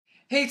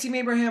Hey Team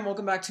Abraham,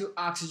 welcome back to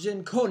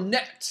Oxygen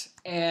Connect.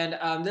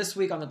 And this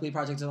week on the Glee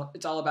Project,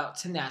 it's all about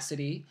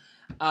tenacity.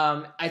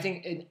 I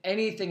think in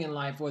anything in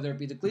life, whether it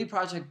be the Glee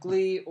Project,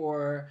 Glee,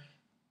 or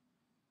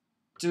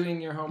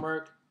doing your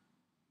homework,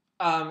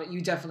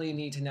 you definitely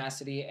need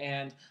tenacity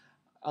and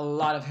a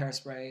lot of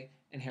hairspray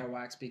and hair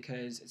wax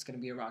because it's going to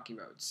be a rocky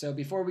road. So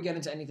before we get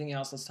into anything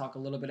else, let's talk a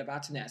little bit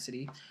about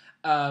tenacity.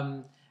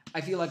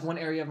 I feel like one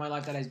area of my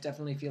life that I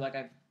definitely feel like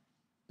I've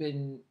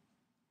been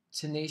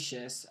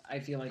tenacious, I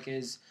feel like,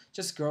 is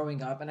just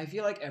growing up, and I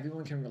feel like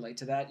everyone can relate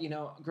to that. You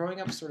know,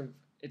 growing up sort of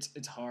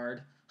it's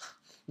hard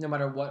no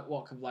matter what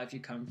walk of life you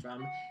come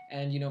from.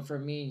 And you know, for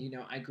me, you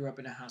know, I grew up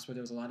in a house where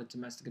there was a lot of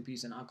domestic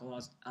abuse and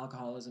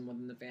alcoholism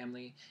within the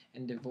family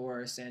and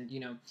divorce, and you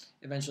know,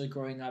 eventually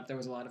growing up there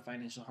was a lot of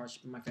financial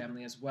hardship in my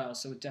family as well,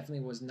 so it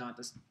definitely was not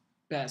the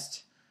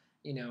best,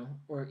 you know,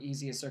 or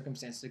easiest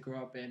circumstance to grow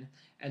up in.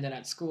 And then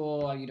at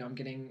school, you know, I'm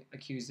getting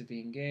accused of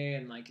being gay,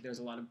 and like there's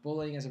a lot of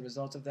bullying as a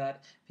result of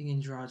that, being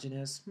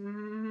androgynous.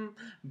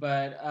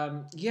 But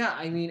yeah,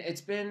 I mean,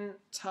 it's been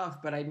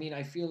tough, but I mean,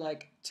 I feel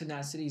like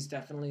tenacity is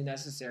definitely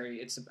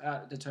necessary. It's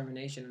about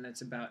determination, and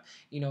it's about,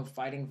 you know,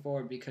 fighting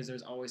forward because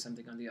there's always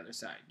something on the other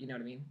side. You know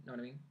what I mean? Know what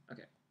I mean?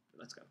 Okay,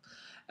 let's go.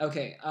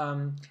 Okay,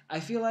 I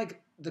feel like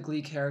the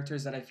Glee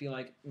characters that I feel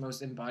like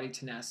most embody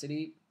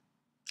tenacity,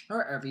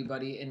 or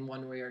everybody in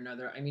one way or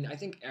another. I mean, I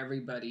think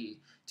everybody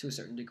to a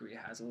certain degree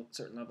has a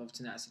certain level of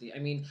tenacity. I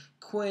mean,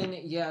 Quinn,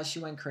 yeah, she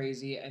went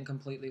crazy and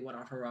completely went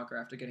off her rocker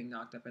after getting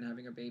knocked up and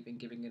having her baby and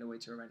giving it away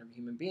to a random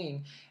human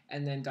being,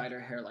 and then dyed her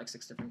hair like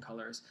 6 different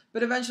colors.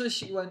 But eventually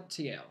she went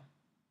to Yale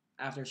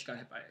after she got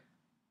hit by it.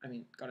 I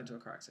mean, got into a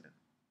car accident.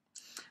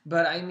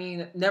 But I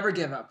mean, never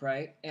give up,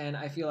 right? And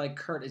I feel like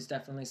Kurt is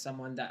definitely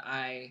someone that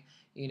I,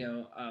 you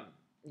know,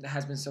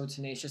 has been so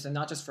tenacious, and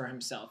not just for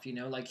himself, you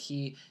know, like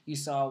you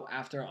saw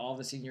after all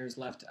the seniors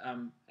left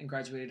and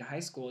graduated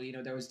high school, you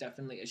know, there was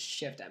definitely a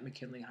shift at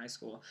McKinley High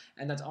School,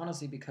 and that's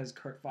honestly because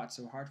Kurt fought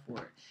so hard for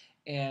it.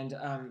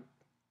 And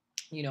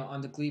you know,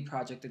 on the Glee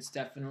Project, it's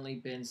definitely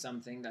been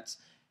something that's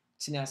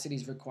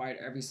tenacity's required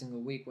every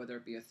single week, whether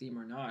it be a theme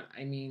or not.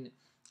 I mean,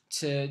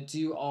 to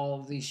do all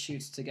of these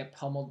shoots, to get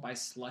pummeled by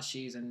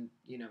slushies and,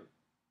 you know,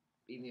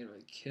 being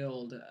nearly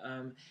killed,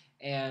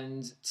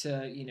 and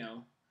to, you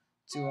know,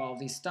 do all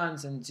these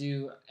stunts and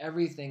do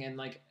everything, and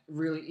like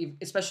really,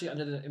 especially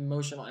under the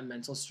emotional and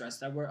mental stress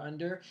that we're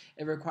under,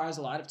 it requires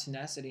a lot of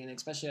tenacity. And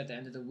especially at the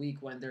end of the week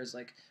when there's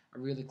like a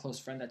really close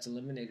friend that's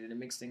eliminated, it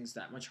makes things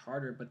that much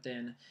harder. But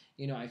then,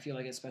 you know, I feel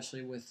like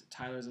especially with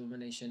Tyler's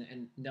elimination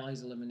and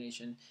Nellie's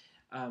elimination,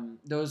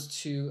 those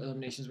two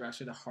eliminations were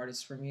actually the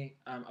hardest for me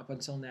up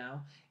until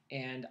now.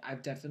 And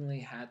I've definitely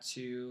had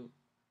to,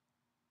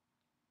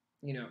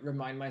 you know,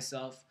 remind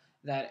myself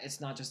that it's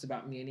not just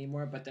about me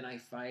anymore, but then I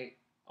fight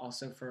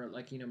also for,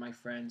 like, you know, my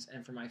friends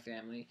and for my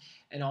family,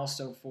 and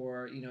also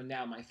for, you know,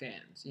 now my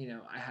fans. You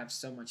know, I have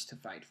so much to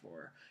fight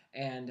for,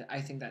 and I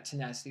think that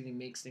tenacity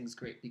makes things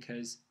great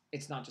because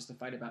it's not just a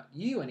fight about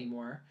you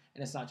anymore,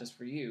 and it's not just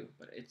for you,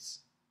 but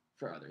it's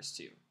for others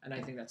too. And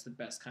I think that's the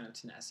best kind of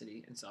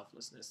tenacity and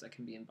selflessness that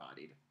can be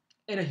embodied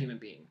in a human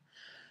being.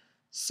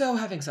 So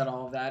having said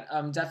all of that,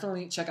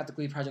 definitely check out the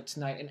Glee Project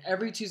tonight and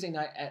every Tuesday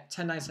night at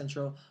 10/9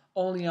 Central,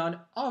 only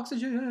on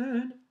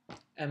Oxygen.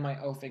 And my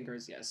O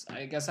fingers, yes.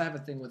 I guess I have a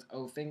thing with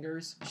O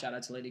fingers. Shout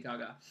out to Lady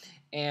Gaga.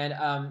 And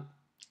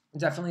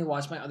definitely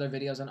watch my other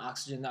videos on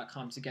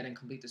oxygen.com to get and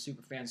complete the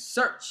Superfan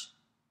search.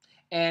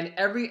 And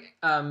every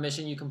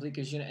mission you complete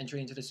gives you an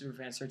entry into the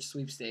Superfan search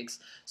sweepstakes.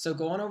 So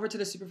go on over to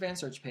the Superfan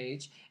search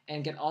page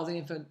and get all the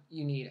info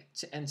you need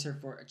to enter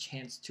for a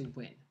chance to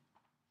win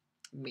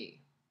me.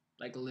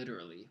 Like,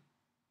 literally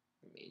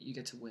me. You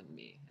get to win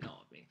me and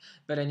all of me.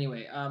 But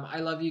anyway, I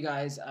love you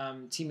guys.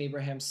 Team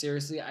Abraham,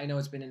 seriously, I know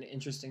it's been an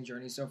interesting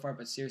journey so far,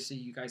 but seriously,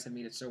 you guys have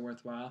made it so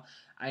worthwhile.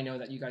 I know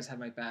that you guys have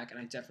my back, and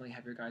I definitely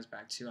have your guys'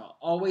 back too. I'll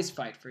always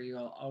fight for you.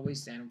 I'll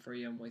always stand for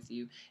you. I'm with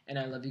you. And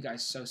I love you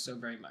guys so, so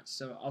very much.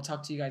 So I'll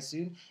talk to you guys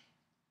soon.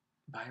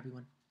 Bye,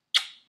 everyone.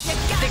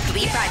 The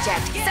Glee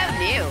Project, so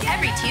new.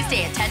 Every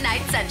Tuesday at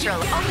 10/9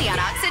 Central, only on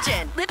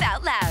Oxygen. Live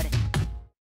out loud.